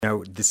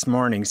Now, this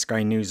morning,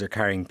 Sky News are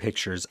carrying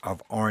pictures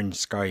of orange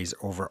skies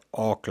over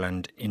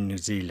Auckland in New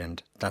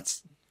Zealand.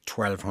 That's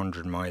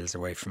 1,200 miles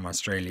away from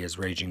Australia's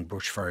raging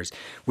bushfires.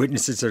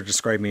 Witnesses are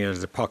describing it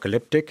as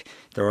apocalyptic.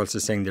 They're also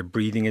saying their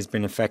breathing has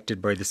been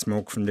affected by the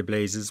smoke from the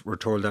blazes. We're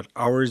told that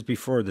hours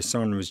before the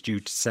sun was due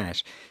to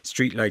set,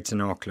 streetlights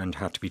in Auckland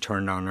had to be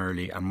turned on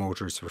early and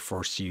motorists were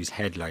forced to use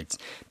headlights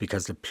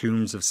because the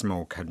plumes of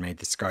smoke had made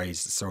the skies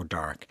so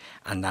dark.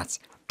 And that's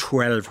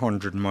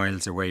 1,200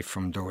 miles away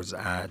from those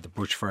the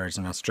bushfires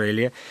in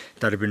Australia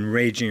that have been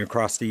raging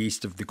across the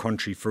east of the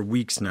country for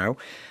weeks now.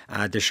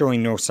 They're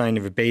showing no sign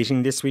of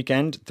abating this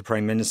weekend. The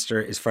Prime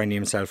Minister is finding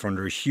himself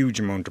under a huge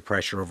amount of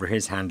pressure over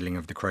his handling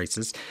of the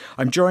crisis.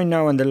 I'm joined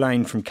now on the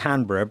line from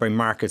Canberra by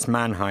Marcus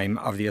Mannheim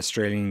of the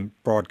Australian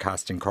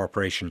Broadcasting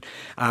Corporation.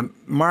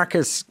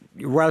 Marcus,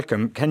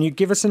 welcome. Can you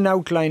give us an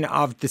outline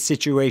of the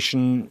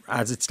situation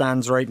as it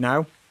stands right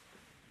now?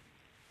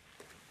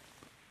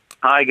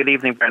 Hi, good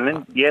evening,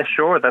 Brendan. Yeah,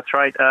 sure, that's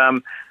right.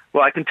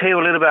 Well, I can tell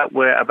you a little bit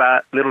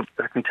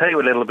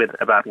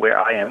about where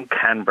I am,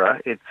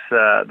 Canberra. It's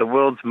the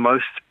world's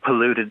most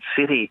polluted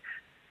city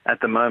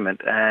at the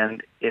moment,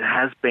 and it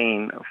has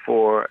been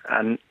for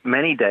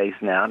many days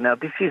now. Now,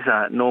 this is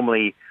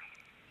normally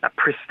a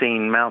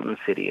pristine mountain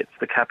city. It's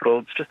the capital.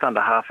 It's just under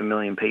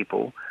 500,000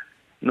 people.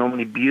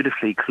 Normally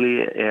beautifully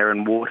clear air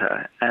and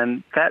water,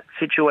 and that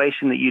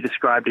situation that you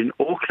described in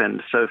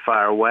Auckland, so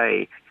far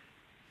away,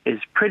 is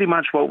pretty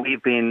much what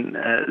we've been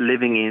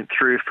living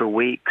through for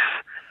weeks.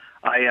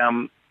 I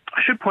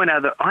should point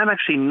out that I'm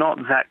actually not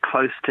that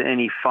close to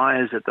any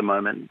fires at the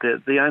moment.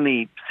 The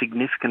only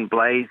significant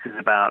blaze is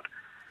about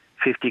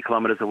 50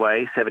 kilometres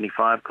away,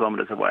 75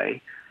 kilometres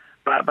away.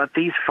 But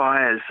these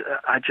fires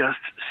are just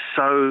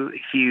so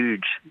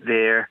huge.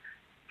 They're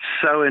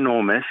so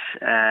enormous,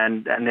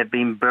 and they've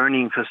been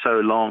burning for so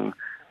long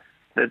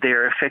that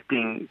they're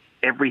affecting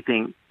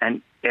everything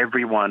and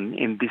everyone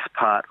in this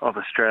part of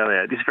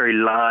Australia, this very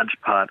large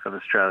part of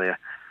Australia.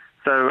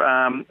 So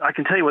I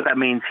can tell you what that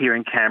means here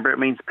in Canberra. It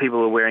means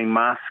people are wearing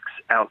masks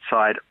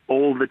outside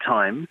all the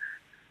time.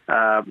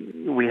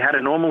 We had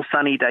a normal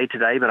sunny day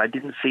today, but I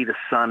didn't see the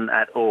sun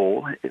at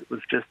all. It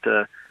was just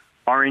a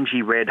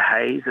orangey red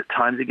haze. At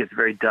times it gets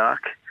very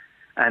dark,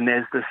 and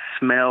there's the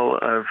smell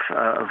of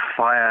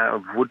fire,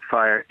 of wood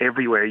fire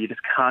everywhere. You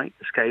just can't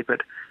escape it.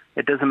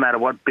 It doesn't matter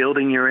what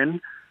building you're in.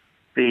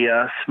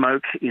 The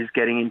smoke is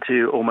getting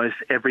into almost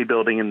every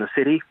building in the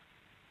city.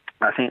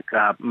 I think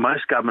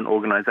most government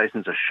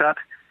organisations are shut.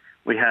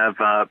 We have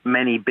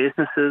many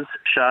businesses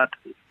shut.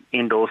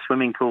 Indoor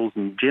swimming pools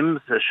and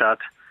gyms are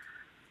shut.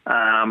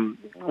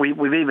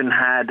 We've even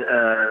had,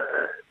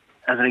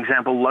 as an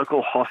example,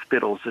 local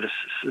hospitals that are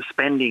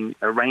suspending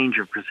a range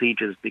of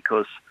procedures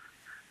because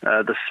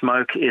the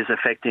smoke is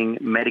affecting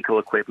medical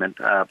equipment.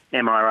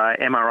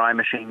 MRI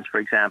machines, for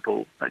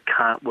example,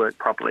 can't work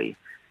properly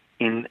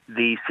in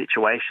these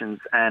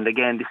situations. And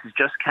again, this is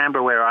just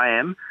Canberra where I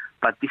am,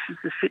 but this is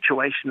the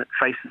situation that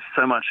faces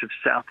so much of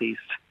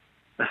southeast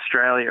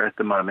Australia at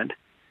the moment.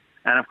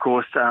 And of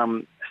course,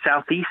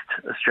 southeast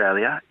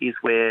Australia is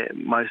where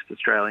most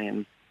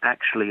Australians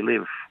actually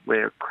live,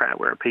 where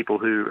people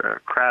who are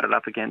crowded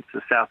up against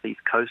the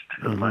southeast coast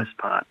for the most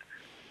part.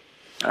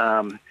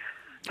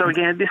 So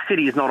again, this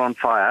city is not on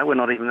fire. We're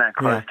not even that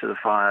close to the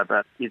fire,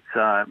 but it's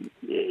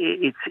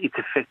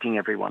affecting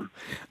everyone.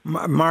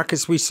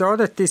 Marcus, we saw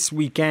that this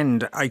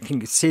weekend, I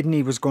think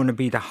Sydney was going to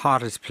be the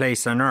hottest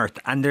place on earth,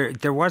 and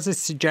there was a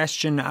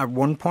suggestion at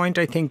one point,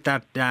 I think,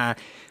 that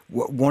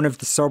one of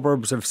the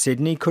suburbs of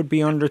Sydney could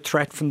be under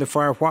threat from the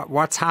fire.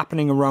 What's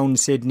happening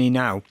around Sydney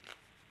now?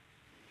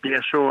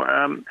 Yeah, sure.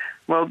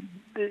 Well,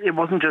 it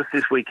wasn't just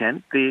this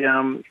weekend.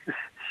 The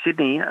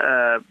Sydney.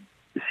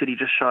 The city,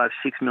 just shy of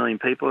 6 million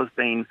people, has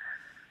been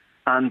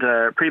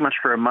under, pretty much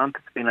for a month,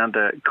 it's been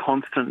under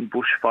constant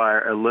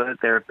bushfire alert.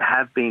 There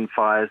have been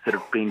fires that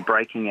have been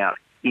breaking out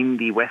in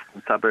the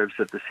western suburbs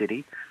of the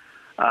city.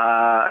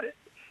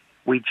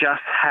 We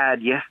just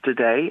had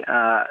yesterday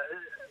a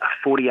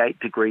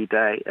 48-degree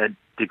day,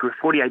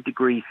 48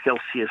 degrees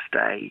Celsius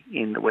day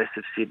in the west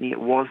of Sydney. It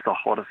was the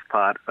hottest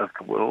part of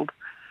the world.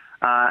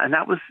 And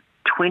that was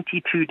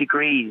 22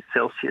 degrees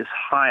Celsius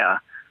higher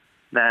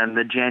than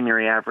the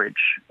January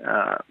average.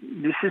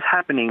 This is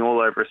happening all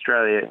over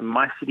Australia. In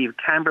my city of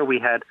Canberra, we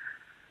had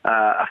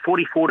a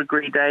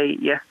 44-degree day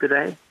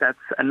yesterday. That's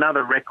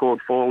another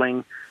record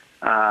falling.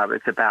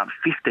 It's about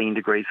 15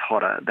 degrees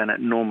hotter than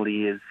it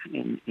normally is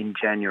in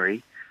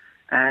January.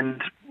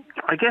 And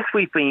I guess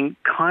we've been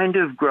kind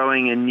of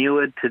growing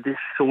inured to this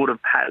sort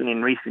of pattern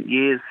in recent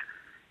years.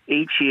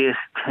 Each year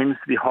tends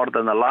to be hotter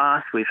than the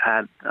last. We've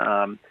had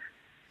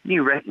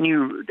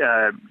new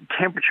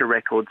temperature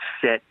records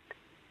set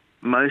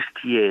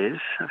most years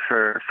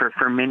for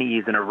many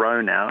years in a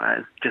row now,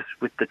 as just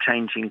with the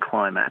changing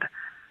climate.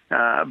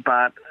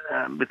 But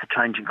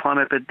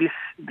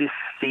this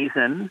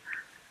season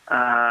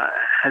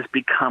has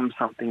become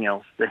something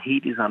else. The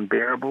heat is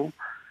unbearable.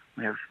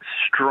 We have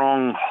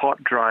strong,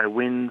 hot, dry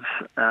winds.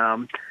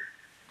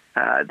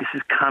 This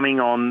is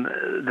coming on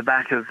the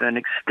back of an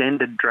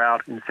extended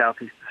drought in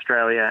southeast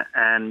Australia,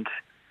 and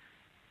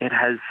it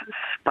has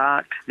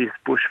sparked this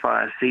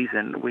bushfire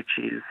season, which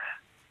is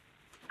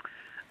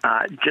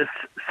just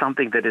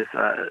something that is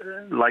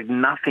like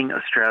nothing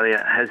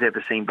Australia has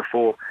ever seen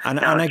before. And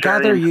I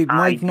gather you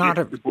might not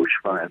have...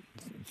 bushfire.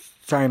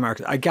 Sorry,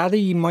 Mark. I gather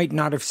you might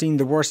not have seen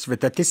the worst of it,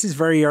 that this is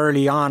very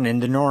early on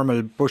in the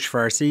normal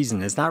bushfire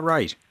season. Is that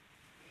right?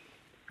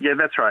 Yeah,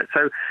 that's right.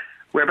 So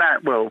we're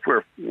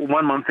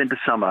 1 month into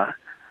summer.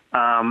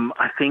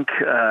 I think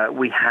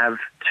we have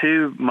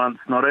 2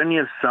 months not only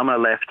of summer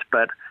left,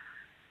 but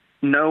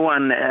no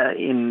one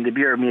in the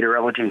Bureau of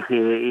Meteorology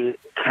here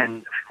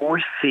can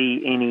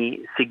foresee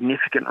any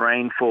significant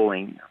rain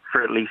falling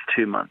for at least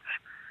 2 months.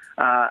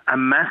 A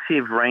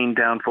massive rain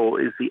downfall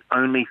is the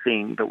only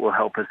thing that will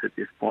help us at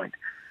this point.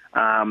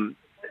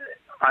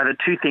 Either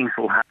two things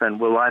will happen.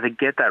 We'll either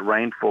get that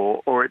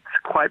rainfall, or it's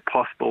quite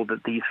possible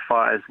that these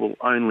fires will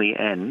only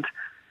end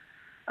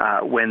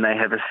when they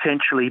have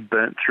essentially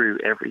burnt through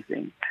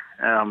everything.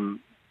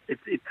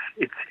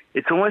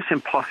 It's almost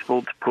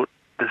impossible to put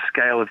the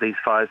scale of these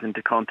fires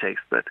into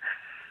context, but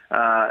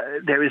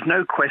there is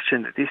no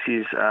question that this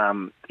is,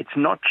 it's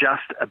not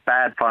just a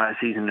bad fire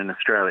season in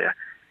Australia.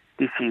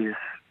 This is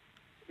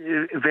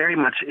very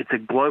much, it's a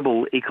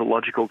global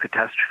ecological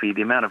catastrophe.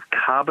 The amount of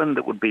carbon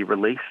that would be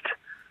released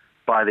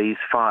by these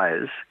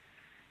fires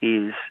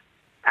is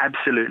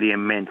absolutely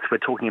immense. We're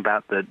talking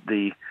about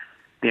the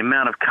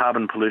amount of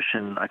carbon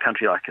pollution a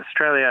country like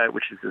Australia,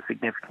 which is a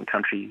significant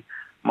country,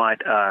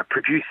 might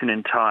produce an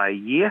entire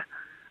year.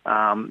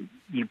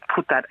 You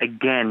put that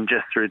again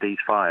just through these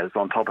fires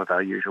on top of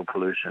our usual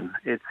pollution.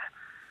 It's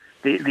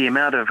the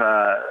amount of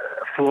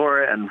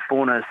flora and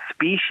fauna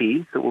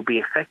species that will be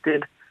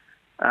affected,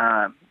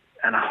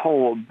 and a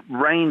whole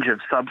range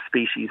of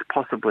subspecies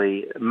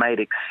possibly made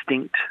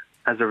extinct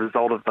as a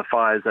result of the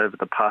fires over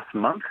the past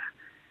month.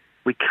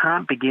 We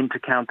can't begin to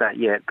count that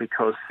yet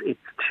because it's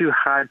too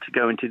hard to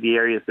go into the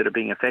areas that are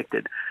being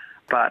affected.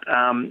 But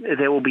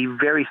there will be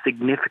very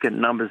significant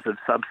numbers of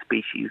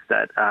subspecies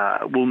that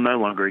will no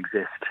longer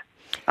exist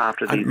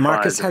after these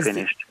fires are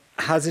finished.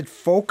 Has it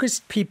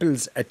focused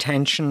people's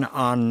attention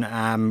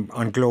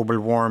on global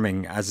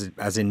warming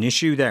as an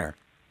issue there?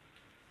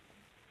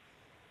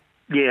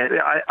 Yeah,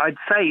 I'd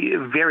say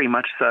very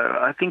much so.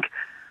 I think,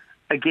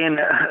 again,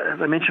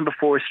 as I mentioned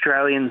before,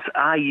 Australians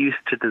are used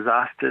to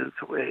disasters.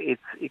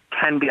 It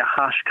can be a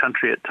harsh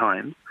country at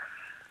times.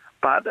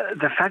 But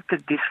the fact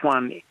that this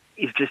one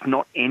is just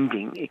not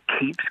ending, it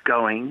keeps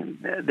going.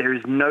 There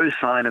is no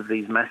sign of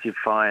these massive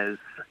fires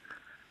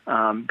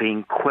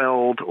being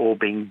quelled or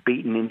being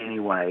beaten in any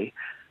way.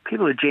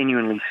 People are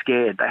genuinely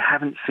scared. They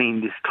haven't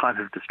seen this type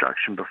of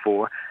destruction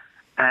before.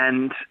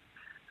 And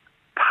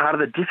part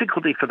of the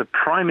difficulty for the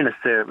Prime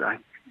Minister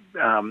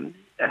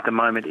at the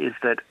moment is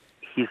that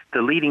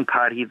the leading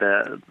party,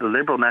 the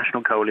Liberal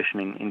National Coalition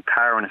in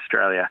power in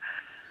Australia,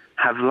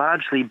 have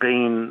largely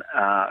been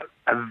a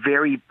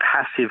very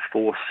passive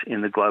force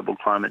in the global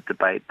climate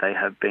debate.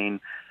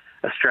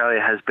 Australia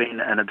has been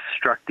an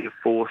obstructive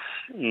force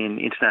in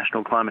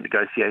international climate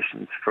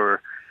negotiations for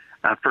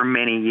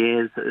many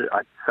years.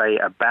 I'd say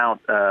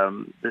about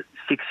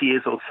 6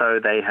 years or so,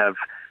 they have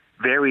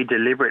very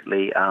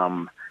deliberately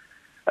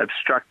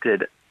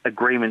obstructed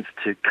agreements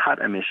to cut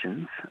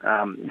emissions.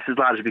 This is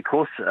largely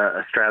because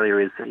Australia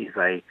is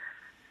a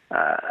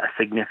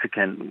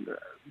significant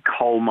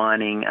coal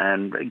mining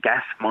and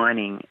gas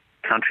mining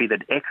country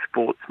that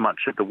exports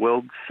much of the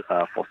world's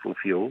fossil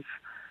fuels.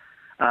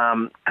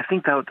 I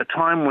think, though, at the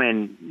time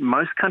when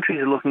most countries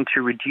are looking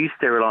to reduce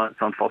their reliance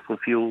on fossil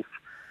fuels,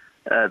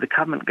 the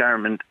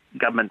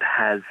government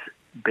has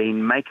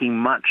been making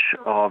much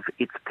of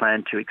its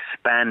plan to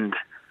expand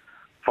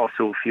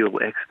fossil fuel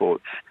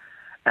exports.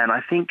 And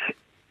I think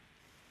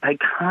they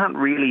can't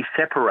really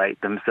separate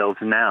themselves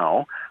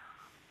now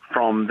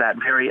from that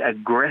very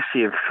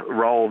aggressive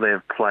role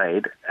they've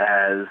played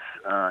as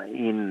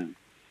in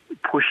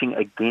pushing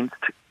against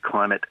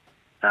climate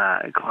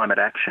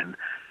action.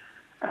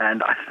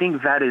 And I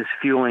think that is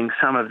fueling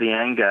some of the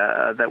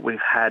anger that we've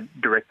had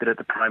directed at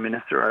the Prime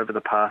Minister over the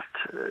past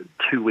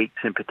 2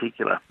 weeks in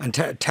particular. And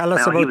tell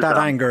us about that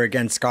anger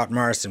against Scott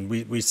Morrison.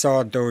 We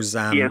saw those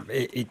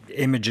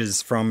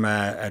images from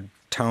a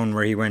town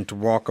where he went to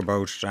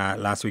walkabout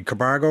last week.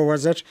 Cobargo,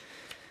 was it?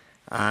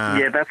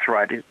 Yeah, that's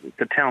right. It's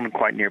a town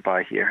quite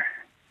nearby here.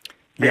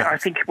 Yeah, I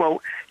think,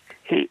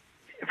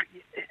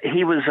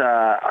 he was,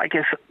 I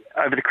guess,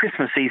 over the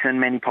Christmas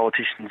season, many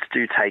politicians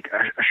do take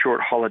a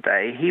short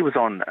holiday. He was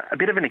on a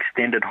bit of an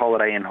extended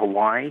holiday in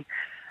Hawaii,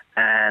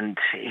 and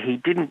he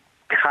didn't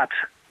cut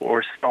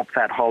or stop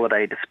that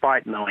holiday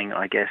despite knowing,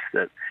 I guess,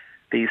 that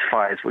these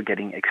fires were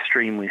getting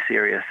extremely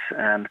serious.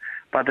 And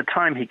by the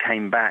time he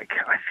came back,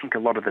 I think a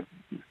lot of the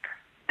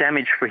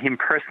damage for him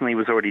personally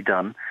was already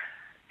done.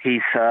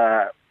 He's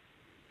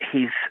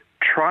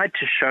tried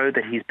to show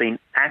that he's been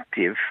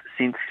active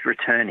since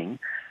returning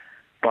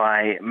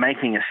by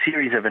making a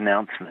series of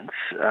announcements.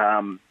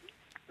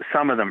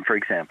 Some of them, for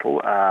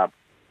example,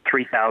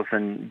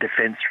 3,000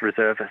 defence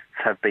reservists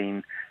have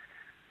been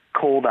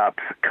called up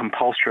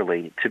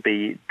compulsorily to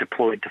be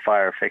deployed to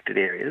fire-affected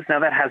areas. Now,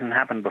 that hasn't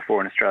happened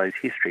before in Australia's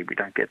history. We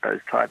don't get those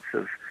types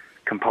of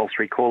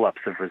compulsory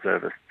call-ups of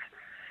reservists.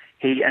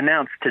 He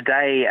announced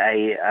today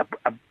a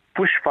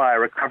bushfire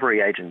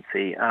recovery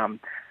agency,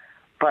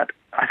 but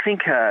I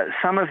think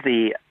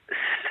Australia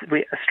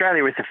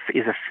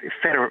is a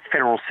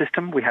federal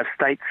system. We have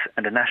states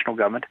and a national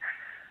government.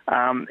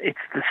 It's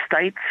the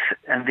states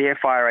and their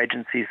fire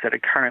agencies that are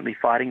currently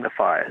fighting the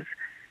fires.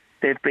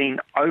 They've been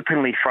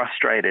openly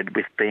frustrated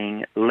with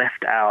being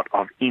left out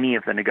of any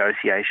of the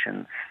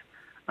negotiations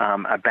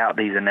about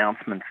these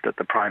announcements that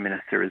the Prime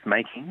Minister is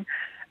making.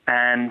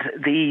 And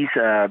these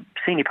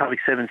senior public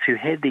servants who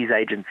head these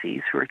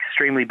agencies, who are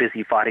extremely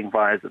busy fighting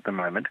fires at the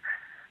moment,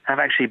 have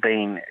actually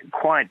been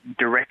quite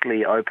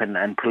directly open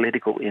and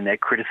political in their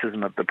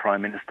criticism of the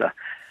Prime Minister.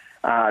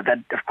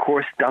 That, of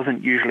course,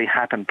 doesn't usually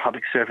happen.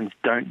 Public servants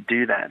don't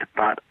do that.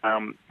 But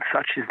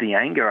such is the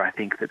anger, I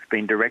think, that's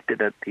been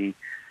directed at the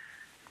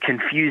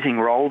confusing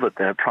role that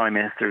the Prime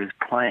Minister is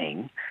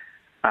playing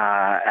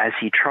as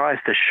he tries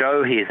to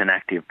show he is an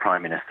active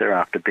Prime Minister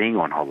after being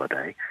on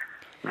holiday,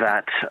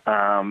 that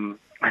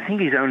I think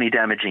he's only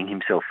damaging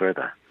himself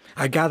further.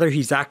 I gather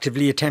he's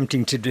actively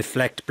attempting to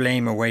deflect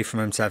blame away from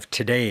himself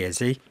today, is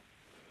he?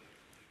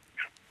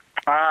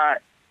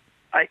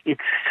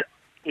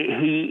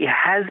 He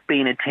has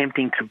been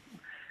attempting to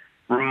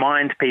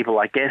remind people,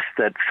 I guess,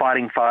 that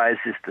fighting fires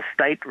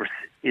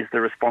is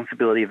the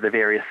responsibility of the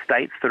various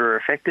states that are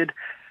affected,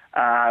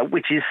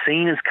 which is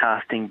seen as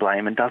casting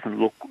blame and doesn't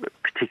look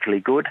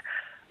particularly good.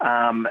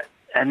 And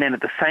then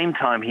at the same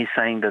time, he's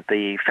saying that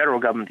the federal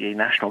government, the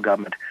national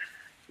government,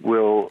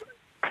 will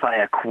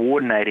play a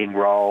coordinating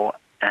role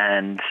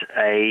and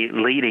a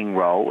leading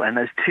role, and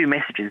those two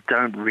messages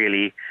don't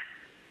really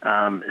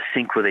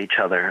sync with each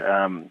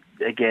other.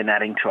 Again,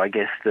 adding to, I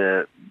guess,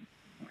 the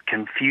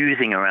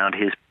confusion around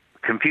his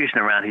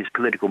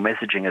political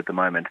messaging at the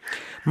moment.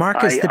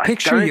 Marcus, the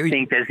picture I don't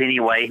think there's any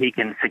way he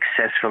can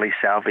successfully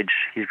salvage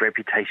his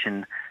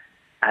reputation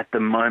at the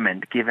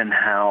moment, given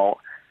how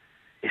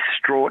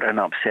distraught and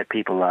upset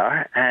people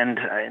are, and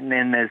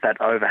then there's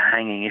that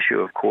overhanging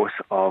issue, of course,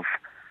 of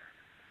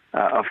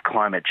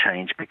climate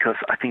change, because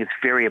I think it's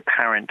very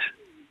apparent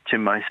to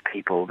most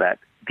people that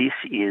this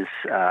is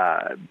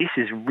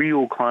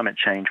real climate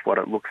change, what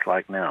it looks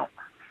like now.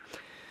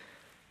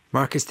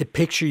 Marcus, the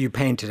picture you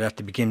painted at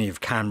the beginning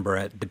of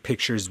Canberra, the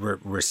pictures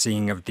we're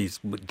seeing of these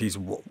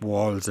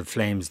walls of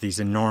flames, these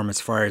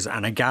enormous fires,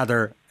 and I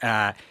gather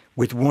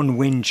with one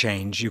wind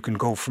change, you can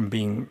go from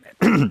being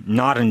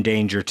not in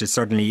danger to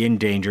suddenly in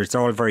danger. It's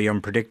all very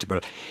unpredictable.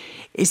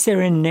 Is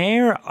there an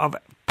air of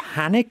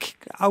panic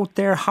out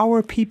there? How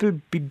are people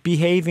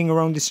behaving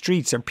around the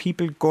streets? Are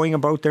people going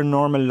about their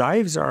normal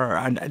lives,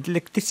 and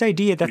like this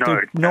idea that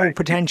there's no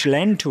potential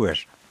end to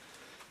it?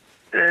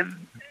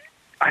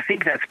 I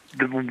think that's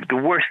the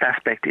worst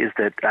aspect is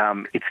that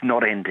it's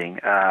not ending.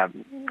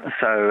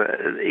 So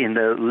in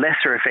the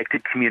lesser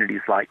affected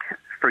communities, like,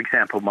 for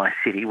example, my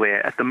city,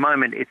 where at the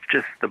moment it's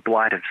just the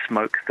blight of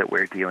smoke that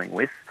we're dealing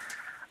with,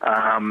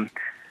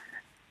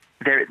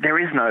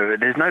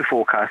 there's no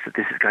forecast that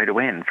this is going to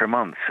end for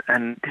months.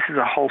 And this is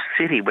a whole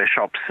city where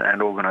shops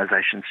and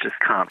organisations just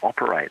can't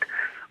operate.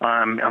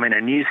 I'm in a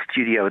news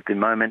studio at the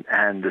moment,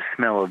 and the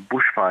smell of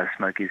bushfire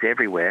smoke is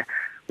everywhere.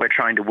 We're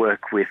trying to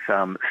work with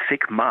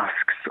thick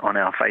masks on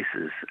our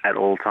faces at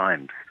all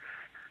times.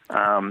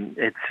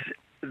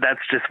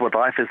 That's just what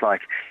life is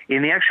like.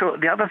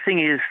 The other thing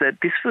is that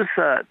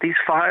these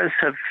fires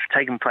have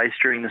taken place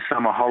during the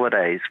summer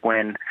holidays,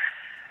 when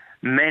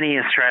many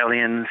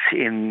Australians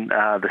in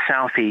the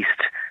southeast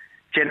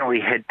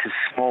generally head to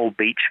small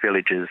beach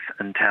villages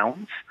and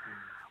towns.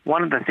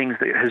 One of the things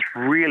that has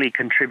really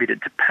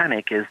contributed to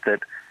panic is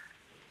that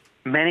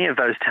many of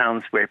those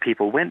towns where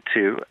people went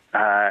to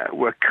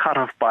were cut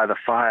off by the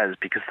fires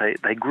because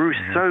they grew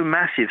so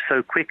massive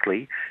so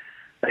quickly.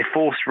 They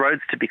forced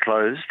roads to be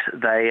closed.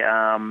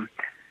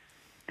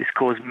 This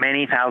caused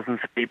many thousands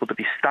of people to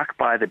be stuck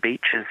by the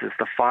beaches as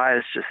the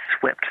fires just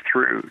swept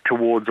through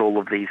towards all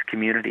of these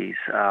communities.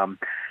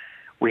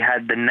 We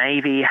had the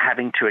Navy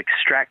having to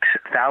extract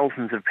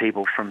thousands of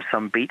people from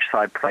some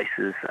beachside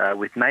places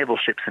with naval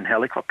ships and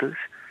helicopters.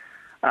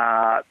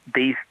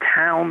 These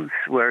towns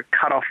were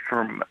cut off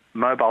from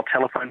mobile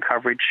telephone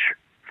coverage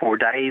for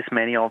days,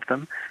 many of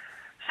them.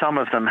 Some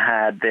of them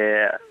had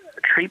their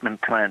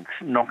treatment plants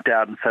knocked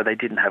out, and so they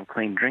didn't have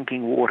clean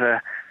drinking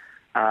water.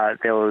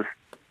 There was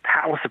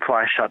power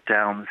supply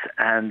shutdowns,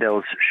 and there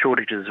was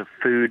shortages of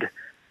food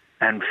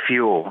and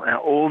fuel. Now,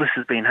 all this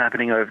has been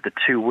happening over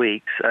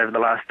the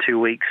last 2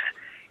 weeks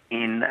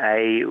in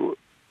a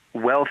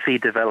wealthy,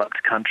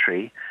 developed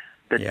country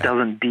that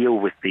doesn't deal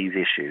with these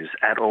issues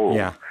at all.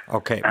 Yeah,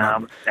 okay.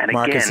 And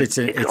Marcus,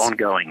 again, it's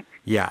ongoing.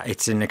 Yeah,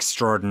 it's an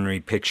extraordinary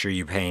picture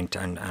you paint,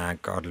 and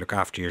God, look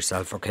after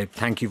yourself. Okay,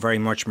 thank you very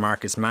much,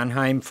 Marcus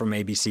Mannheim from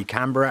ABC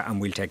Canberra, and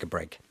we'll take a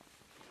break.